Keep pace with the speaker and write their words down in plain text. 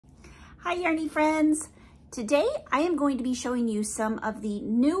Hi Yarny friends! Today I am going to be showing you some of the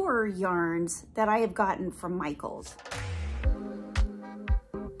newer yarns that I have gotten from Michaels.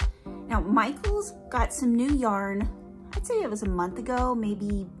 Now Michaels got some new yarn, I'd say it was a month ago,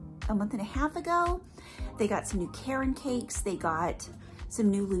 maybe a month and a half ago. They got some new Karen cakes, they got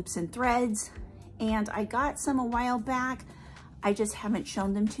some new loops and threads, and I got some a while back. I just haven't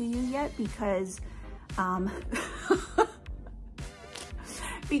shown them to you yet because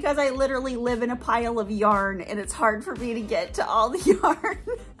because I literally live in a pile of yarn and it's hard for me to get to all the yarn.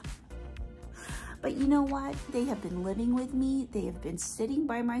 But you know what? They have been living with me. They have been sitting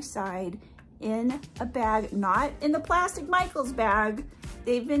by my side in a bag, not in the plastic Michaels bag.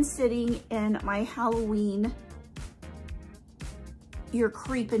 They've been sitting in my Halloween You're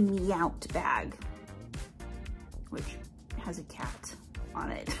Creeping Me Out bag, which has a cat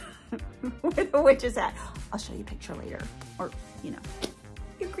on it with a witch's hat. I'll show you a picture later, or you know.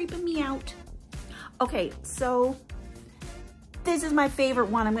 You're creeping me out. Okay, so this is my favorite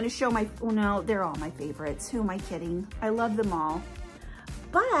one. I'm gonna show my, oh no, they're all my favorites. Who am I kidding? I love them all.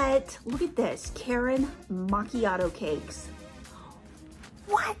 But look at this, Karen macchiato cakes.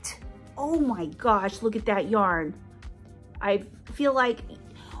 What? Oh my gosh, look at that yarn. I feel like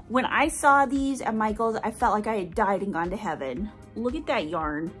when I saw these at Michael's, I felt like I had died and gone to heaven. Look at that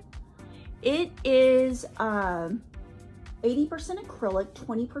yarn. It is, 80% acrylic,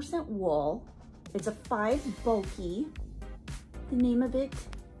 20% wool. It's a 5 bulky. The name of it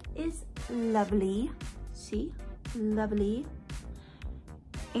is Lovely. See, Lovely.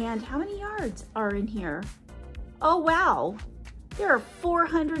 And how many yards are in here? Oh wow, there are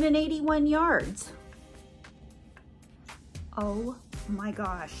 481 yards. Oh my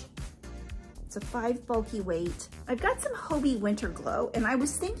gosh. It's a 5 bulky weight. I've got some Hobie Winter Glow, and I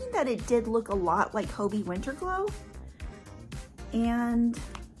was thinking that it did look a lot like Hobie Winter Glow. And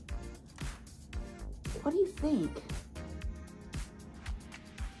what do you think?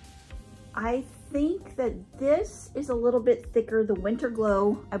 I think that this is a little bit thicker. The Winter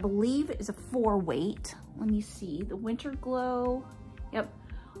Glow, I believe, is a 4 weight. Let me see, the Winter Glow, yep.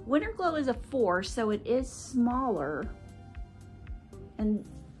 Winter Glow is a 4, so it is smaller. And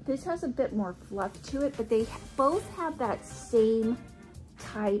this has a bit more fluff to it, but they both have that same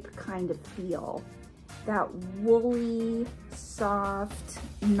type kind of feel. That woolly, soft,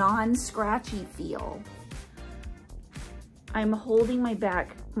 non-scratchy feel. I'm holding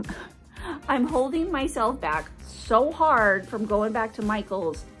myself back so hard from going back to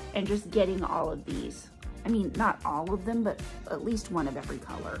Michael's and just getting all of these. I mean, not all of them, but at least one of every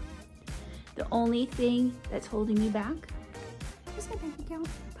color. The only thing that's holding me back is my bank account.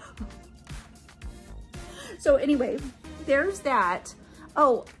 So anyway, there's that.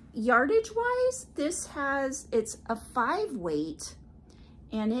 Oh, yardage wise, this has, it's a 5 weight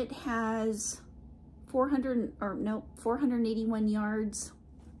and it has 481 yards.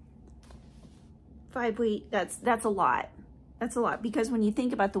 5 weight, that's a lot. That's a lot, because when you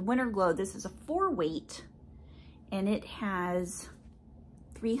think about the Winter Glow, this is a 4 weight and it has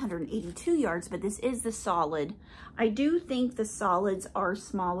 382 yards, but this is the solid. I do think the solids are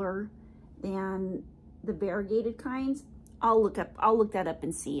smaller than the variegated kinds. I'll look that up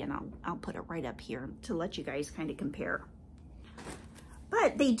and see, and I'll put it right up here to let you guys kind of compare.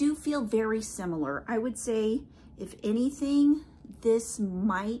 But they do feel very similar. I would say, if anything, this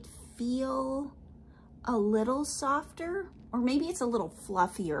might feel a little softer, or maybe it's a little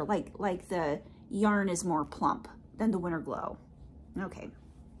fluffier, like the yarn is more plump than the Winter Glow. Okay,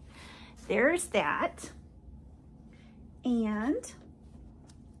 there's that. And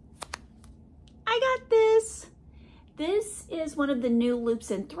I got this. This is one of the new loops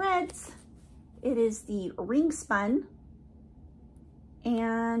and threads. It is the ring spun.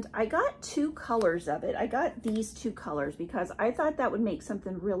 And I got 2 colors of it. I got these 2 colors because I thought that would make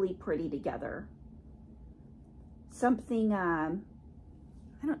something really pretty together. Something, I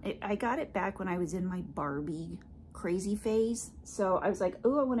got it back when I was in my Barbie crazy phase. So I was like,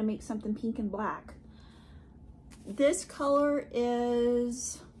 oh, I want to make something pink and black. This color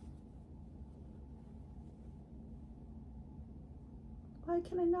is, why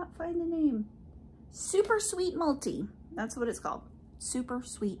can I not find the name? Super Sweet Multi. That's what it's called. Super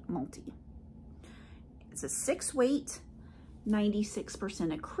Sweet Multi. It's a 6 weight,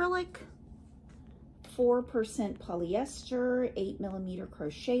 96% acrylic, 4% polyester, 8mm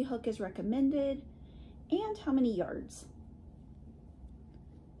crochet hook is recommended. And how many yards?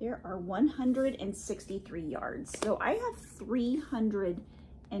 There are 163 yards. So I have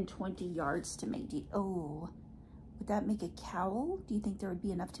 320 yards to make. Oh, would that make a cowl? Do you think there would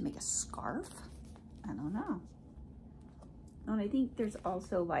be enough to make a scarf? I don't know. And I think there's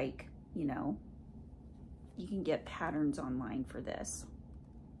also like you know, you can get patterns online for this.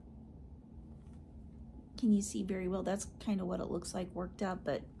 Can you see very well? That's kind of what it looks like worked up,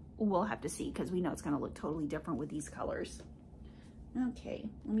 but we'll have to see because we know it's going to look totally different with these colors. Okay,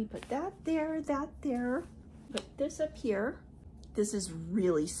 let me put that there, put this up here. This is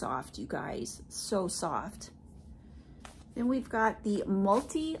really soft, you guys, so soft. Then we've got the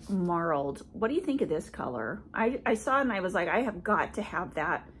multi-marled. What do you think of this color? I saw it and I was like, I have got to have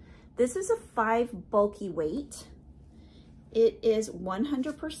that. This is a 5 bulky weight. It is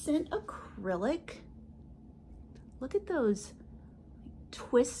 100% acrylic. Look at those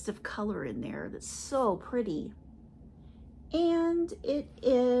twists of color in there. That's so pretty. And it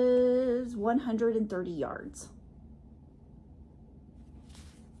is 130 yards.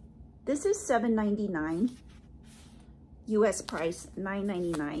 This is $7.99. US price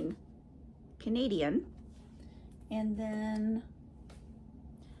 $9.99 Canadian. And then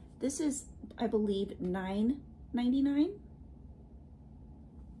this is, I believe, $9.99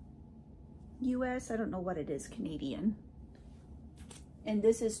 US. I don't know what it is Canadian. And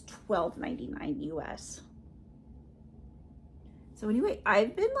this is $12.99 US. So anyway,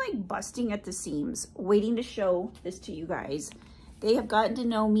 I've been like busting at the seams, waiting to show this to you guys. They have gotten to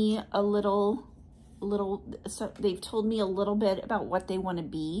know me a little, so they've told me a little bit about what they want to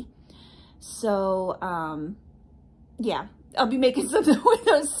be. So, yeah, I'll be making something with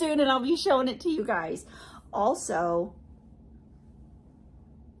those soon and I'll be showing it to you guys. Also,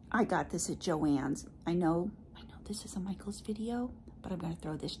 I got this at Joann's. I know this is a Michael's video, but I'm going to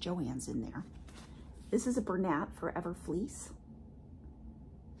throw this Joann's in there. This is a Bernat Forever Fleece.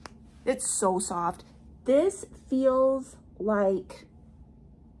 It's so soft. This feels like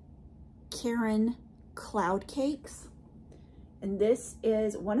Karen Cloud Cakes. And this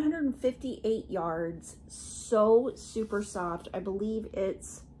is 158 yards. So super soft. I believe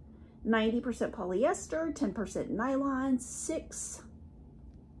it's 90% polyester, 10% nylon, 6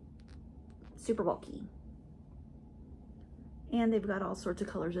 super bulky. And they've got all sorts of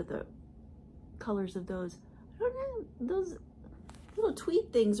colors of those. I don't know, those little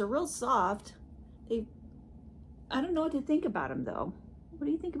tweed things are real soft. I don't know what to think about them though. What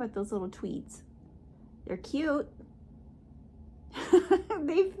do you think about those little tweeds? They're cute.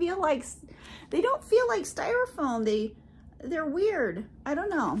 They don't feel like styrofoam. They're weird. I don't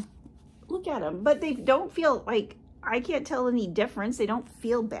know. Look at them, but they don't feel like, I can't tell any difference. They don't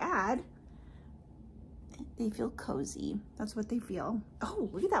feel bad. They feel cozy. That's what they feel. Oh,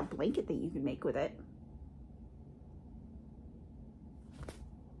 look at that blanket that you can make with it.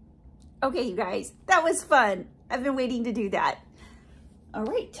 Okay, you guys, that was fun. I've been waiting to do that. All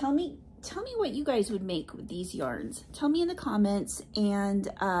right, tell me what you guys would make with these yarns. Tell me in the comments, and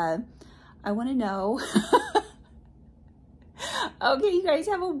I want to know. Okay, you guys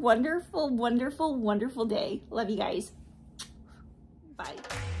have a wonderful, wonderful, wonderful day. Love you guys. Bye.